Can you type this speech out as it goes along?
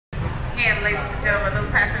And ladies and gentlemen, those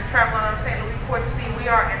passionate traveling on St. Louis Port to Sea, we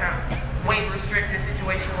are in a weight restricted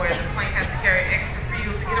situation where the plane has to carry extra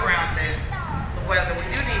fuel to get around the weather. We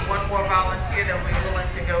do need one more volunteer that will be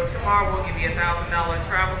willing to go tomorrow. We'll give you a $1,000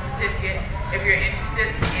 travel certificate. If you're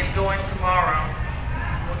interested in going tomorrow,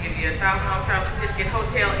 we'll give you a $1,000 travel certificate,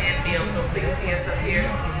 hotel and meal. So please see us up here.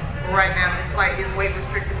 Right now, this flight is weight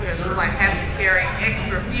restricted because the flight has to carry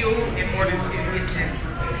extra fuel in order to get to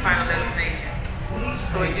the final destination.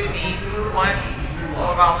 So we do need one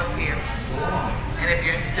more volunteer. And if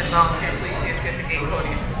you're interested in volunteering, please see us at the gate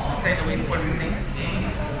podium, St. Louis Port to Sea.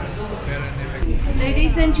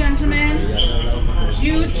 Ladies and gentlemen,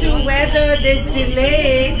 due to weather, this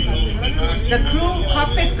delay, the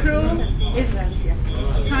cockpit crew is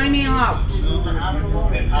timing out.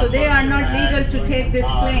 So they are not legal to take this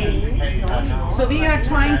plane. So we are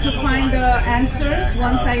trying to find the answers.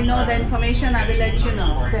 Once I know the information, I will let you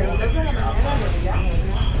know.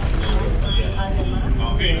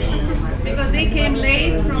 Because they came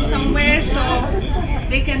late from somewhere, so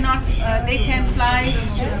they cannot, they can fly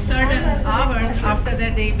to certain hours. After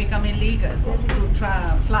that, they become illegal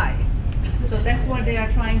to fly. So that's what they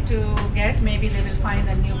are trying to get. Maybe they will find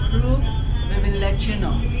a new crew. We will let you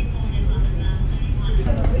know.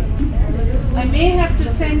 I may have to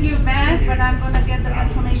send you back, but I'm going to get the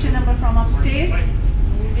confirmation number from upstairs.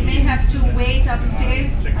 We may have to wait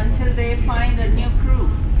upstairs until they find a new crew.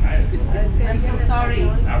 I'm so sorry.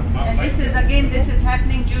 And this is, again, this is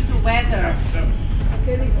happening due to weather.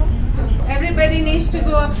 Everybody needs to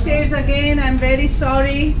go upstairs again. I'm very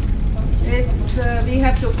sorry. It's we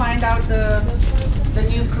have to find out the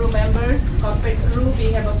new crew members, cockpit crew.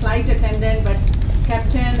 We have a flight attendant, but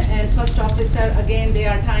captain and first officer, again, they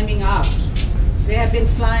are timing out. They have been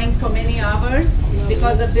flying for many hours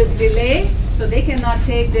because of this delay, so they cannot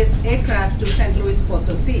take this aircraft to St. Louis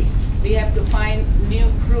Potosi. We have to find new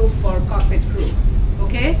crew for cockpit crew.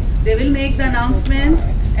 Okay? They will make the announcement,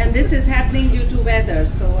 and this is happening due to weather,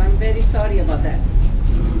 so I'm very sorry about that.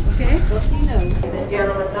 Okay? Ladies and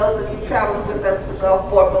gentlemen, those of you traveling with us to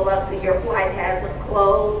Gulfport, Biloxi, your flight hasn't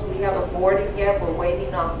closed. We haven't boarded yet. We're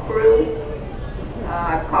waiting on crew.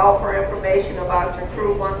 I've called for information about your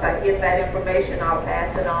crew. Once I get that information, I'll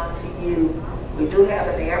pass it on to you. We do have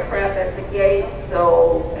an aircraft at the gate,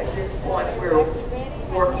 so at this point we're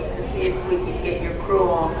working to see if we can get your crew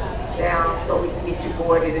on down so we can get you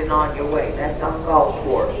boarded and on your way. That's on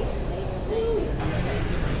Gulfport.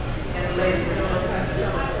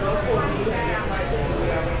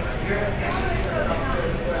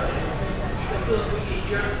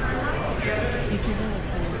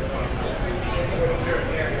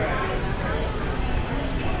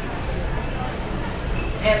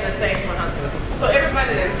 And the same for Huntsville. So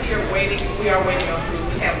everybody that's here waiting, we are waiting on crew.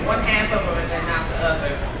 We have one half of them and then not the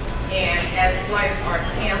other. And as flights are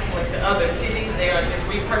canceling to other cities, they are just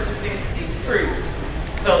repurposing these crews.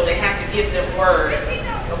 So they have to give them word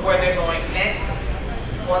of where they're going next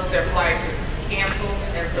once their flight is canceled,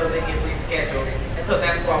 and so they get rescheduled. And so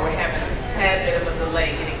that's why we're having a tad bit of a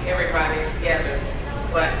delay getting everybody together.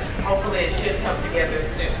 But hopefully it should come together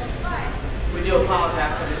soon. We do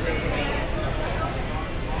apologize for this inconvenience.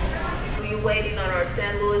 Waiting on our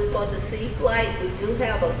St. Louis Potosi flight. We do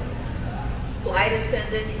have a flight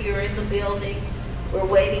attendant here in the building. We're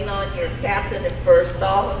waiting on your captain and first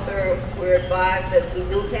officer. We're advised that we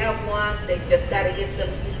do have one. They just got to get them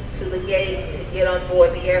to the gate to get on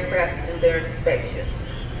board the aircraft to do their inspection.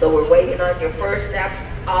 So we're waiting on your first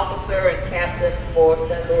officer and captain for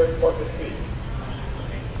St. Louis Potosi.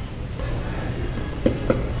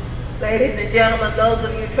 Ladies and gentlemen, those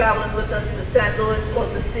of you traveling with us to St. Louis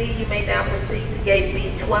Potosi, you may now proceed to gate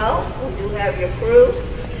B12. We do have your crew.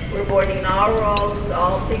 We're boarding all rows,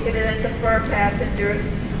 all ticketed and deferred passengers,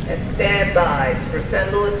 and standbys. For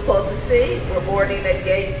St. Louis Potosi, we're boarding at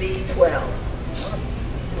gate B12.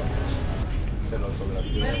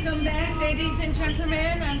 Welcome back, ladies and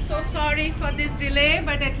gentlemen. I'm so sorry for this delay,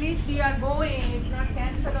 but at least we are going. It's not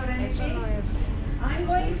canceled or anything. I'm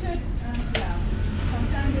going to...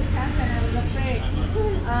 sometimes this happened, I was afraid.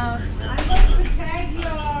 I'm going to tag your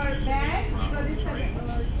bag because it's a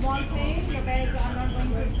small plane. The bags are not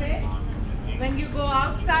going to fit. When you go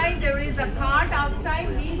outside, there is a cart outside.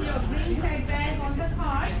 Leave your green tag bag on the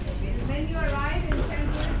cart. When you arrive in St.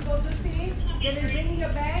 Louis Potosi, they will bring your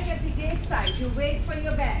bag at the gate side. You wait for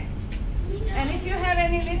your bags. And if you have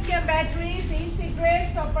any lithium batteries,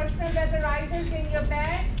 e-cigarettes or personal vaporizers in your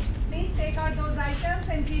bag, please take out those items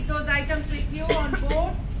and keep those items with you on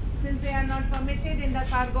board since they are not permitted in the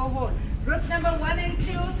cargo hold. Group number 1 and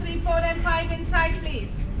 2, 3, 4 and 5 inside,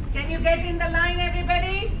 please. Can you get in the line,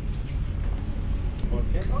 everybody?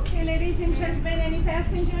 Okay. Okay, ladies and gentlemen, any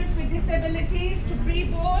passengers with disabilities to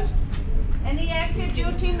pre-board? Any active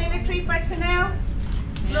duty military personnel?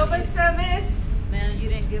 Global service? Man, you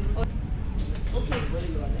didn't give. Okay.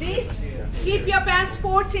 Please keep your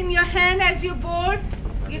passports in your hand as you board.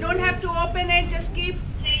 You don't have to open it, just keep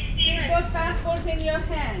those passports in your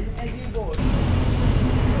hand as you board.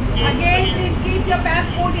 Again, please keep your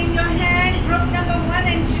passport in your hand. Group number 1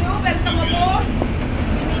 and 2, welcome aboard.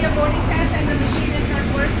 Give me your boarding pass and the machine is not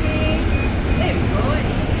working. There we go.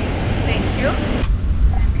 Thank you.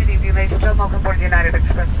 Good evening, ladies and gentlemen. Welcome aboard United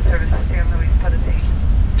Express Services here in Louis, Potosi.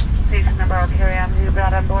 Station number all carry-ons you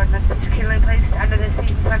brought on board must be securely placed under the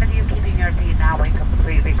seat in front of you, keeping your feet now way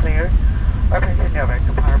completely clear, or placed in overhead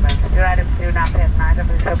compartments. Your items do not fit in either of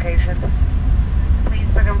these locations. Please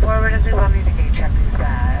bring them forward as we will need to gate check these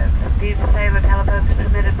bags. These cellular telephones are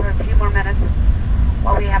permitted for a few more minutes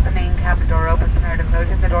while we have the main cabin door open. Prior to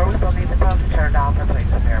closing the door, we will need the phones turned off or placed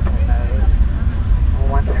in airplane mode.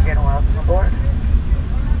 Once again, welcome aboard.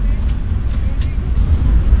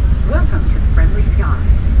 Welcome to the Friendly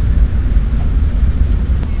Skies.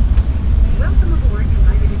 Welcome aboard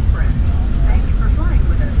United Express. Thank you for flying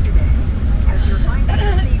with us today. As you're finding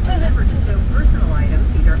your seat, remember to stow personal items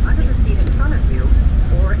either under the seat in front of you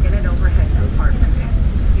or in an overhead compartment.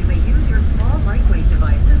 You may use your small, lightweight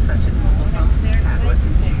devices such as mobile phones, tablets,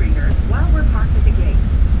 and e-readers while we're parked at the gate.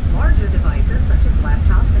 Larger devices such as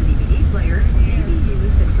laptops and DVD players may be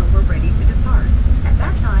used until we're ready to depart. At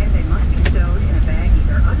that time, they must be stowed in a bag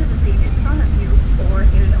either under the seat in front of you or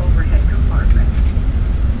in an overhead compartment.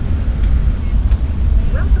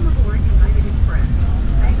 Welcome aboard United Express.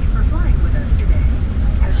 Thank you for flying with us today.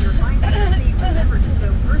 As you're finding your seat, remember to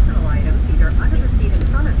stow personal items either under the seat in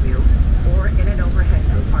front of you or in an overhead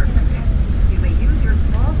compartment. You may use your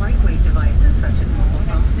small, lightweight devices such as mobile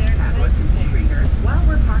phones, tablets, and e-readers while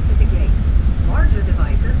we're parked at the gate. Larger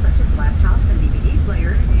devices such as laptops and DVD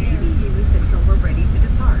players may be used until we're ready to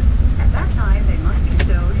depart. At that time, they must be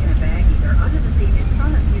stowed in a bag either under the seat in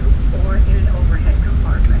front of you or in an overhead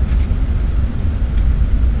compartment.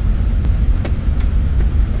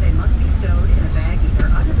 They must be stowed in a bag either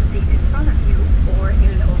under the seat in front of you or in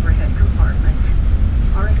an overhead compartment.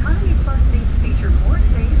 Our Economy Plus seats feature more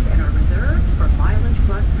space and are reserved for Mileage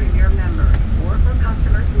Plus Premier members or for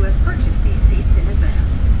customers who have purchased these seats in advance.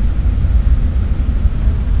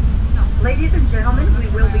 Ladies and gentlemen, we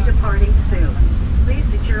will be departing soon. Please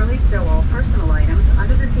securely stow all personal items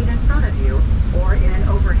under the seat in front of you or in an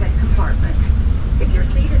overhead compartment. If you're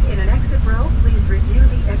seated in an exit row, please review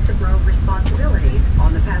the exit row responsibilities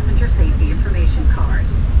on the passenger safety information card.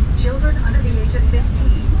 Children under the age of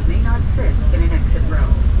 15 may not sit in an exit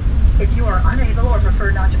row. If you are unable or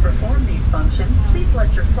prefer not to perform these functions, please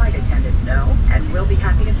let your flight attendant know, and we'll be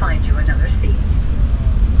happy to find you another seat.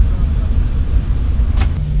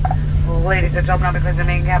 Ladies and gentlemen, because the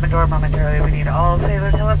main cabin door momentarily, we need all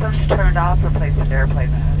cellular telephones turned off or placed in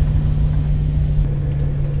airplane mode.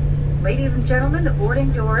 Ladies and gentlemen, the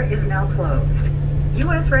boarding door is now closed.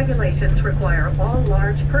 U.S. regulations require all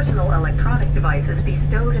large personal electronic devices be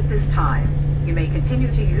stowed at this time. You may continue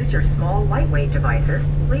to use your small, lightweight devices.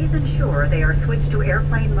 Please ensure they are switched to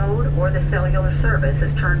airplane mode or the cellular service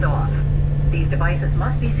is turned off. These devices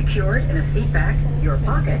must be secured in a seat back, your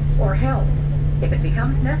pocket, or held. If it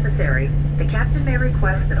becomes necessary, the captain may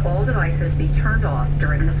request that all devices be turned off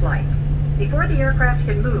during the flight. Before the aircraft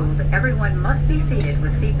can move, everyone must be seated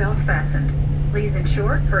with seatbelts fastened. Please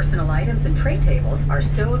ensure personal items and tray tables are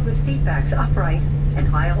stowed with seat backs upright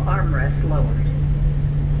and aisle armrests lowered.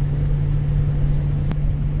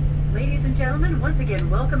 Ladies and gentlemen, once again,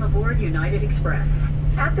 welcome aboard United Express.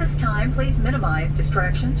 At this time, please minimize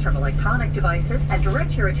distractions from electronic devices and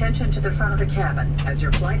direct your attention to the front of the cabin as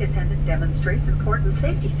your flight attendant demonstrates important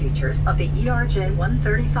safety features of the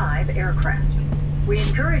ERJ-145 aircraft. We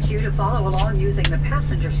encourage you to follow along using the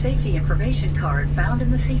passenger safety information card found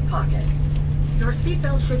in the seat pocket. Your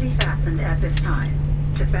seatbelt should be fastened at this time.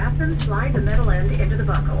 To fasten, slide the metal end into the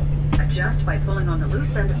buckle. Adjust by pulling on the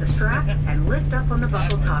loose end of the strap and lift up on the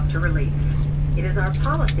buckle top to release. It is our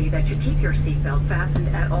policy that you keep your seatbelt fastened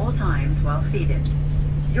at all times while seated.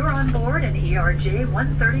 You're on board an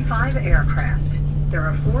ERJ-135 aircraft. There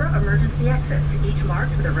are 4 emergency exits, each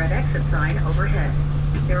marked with a red exit sign overhead.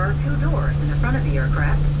 There are 2 doors in the front of the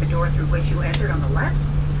aircraft, the door through which you entered on the left,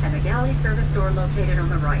 and the galley service door located on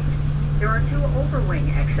the right. There are 2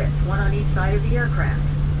 overwing exits, one on each side of the aircraft.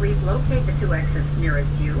 Please locate the 2 exits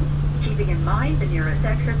nearest you, keeping in mind the nearest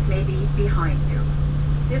exits may be behind you.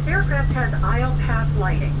 This aircraft has aisle path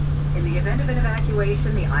lighting. In the event of an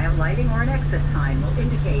evacuation, the aisle lighting or an exit sign will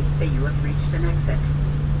indicate that you have reached an exit.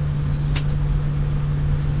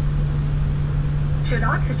 Should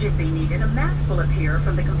oxygen be needed, a mask will appear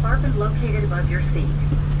from the compartment located above your seat.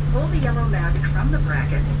 Pull the yellow mask from the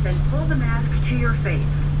bracket, then pull the mask to your face,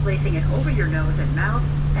 placing it over your nose and mouth,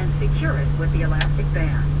 and secure it with the elastic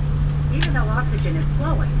band. Even though oxygen is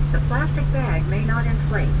flowing, the plastic bag may not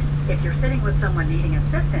inflate. If you're sitting with someone needing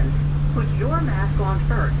assistance, put your mask on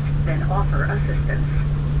first, then offer assistance.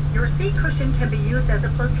 Your seat cushion can be used as a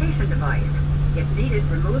flotation device. If needed,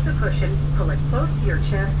 remove the cushion, pull it close to your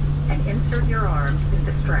chest, and insert your arms through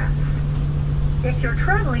the straps. If you're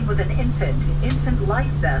traveling with an infant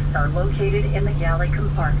life vests are located in the galley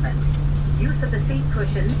compartment. Use of the seat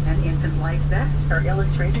cushion and infant life vest are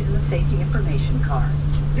illustrated in the safety information card.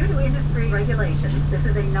 Due to industry regulations, this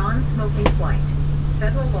is a non-smoking flight.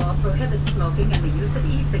 Federal law prohibits smoking and the use of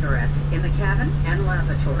e-cigarettes in the cabin and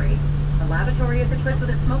lavatory. The lavatory is equipped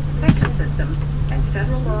with a smoke detection system, and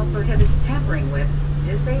federal law prohibits tampering with,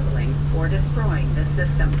 disabling, or destroying this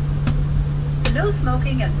system. The no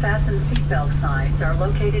smoking and fasten seatbelt signs are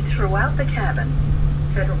located throughout the cabin.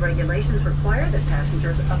 Federal regulations require that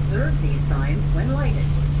passengers observe these signs when lighted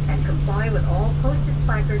and comply with all posted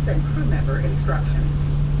placards and crew member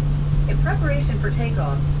instructions. In preparation for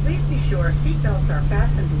takeoff, please be sure seatbelts are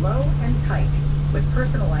fastened low and tight, with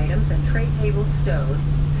personal items and tray tables stowed,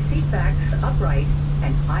 seat backs upright,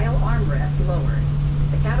 and aisle armrests lowered.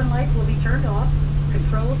 The cabin lights will be turned off.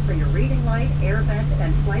 Controls for your reading light, air vent,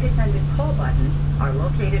 and flight attendant call button are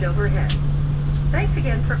located overhead. Thanks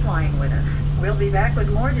again for flying with us. We'll be back with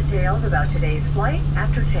more details about today's flight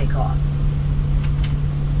after takeoff.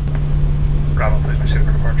 Bravo, please be seated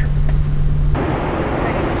for departure.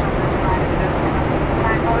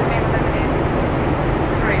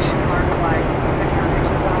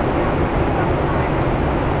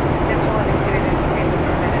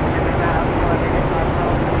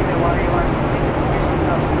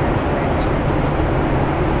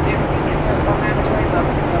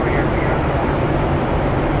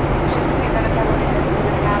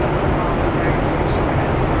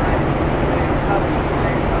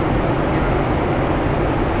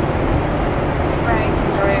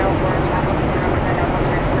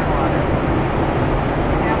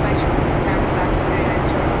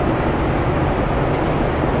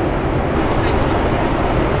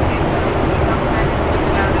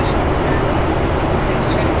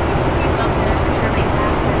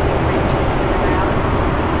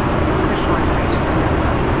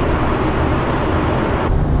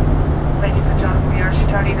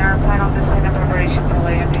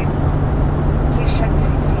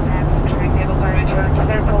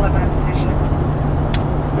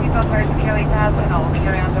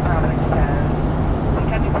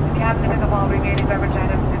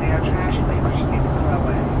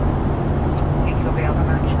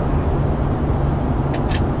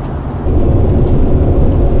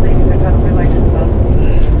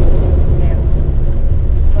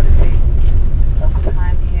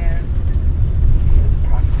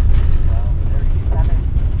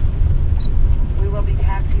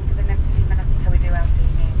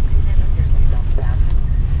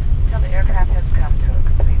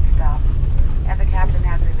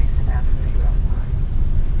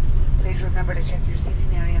 Remember to check your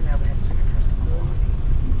seating area and overhead for your personal belongings.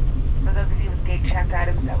 For those of you with gate-checked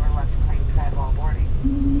items that were left playing beside while boarding,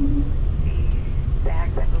 the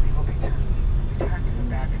bags, I believe, will be returned to the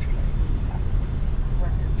baggage claim.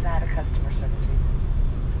 Once inside a customer service vehicle,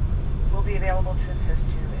 we'll be available to assist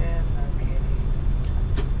you in locating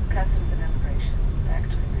customs and immigration,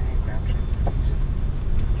 baggage claim, and ground transportation.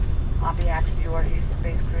 On behalf of your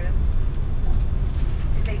Houston-based crew,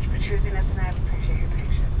 we thank you for choosing us, and I appreciate your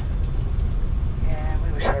patience. And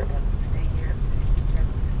we wish you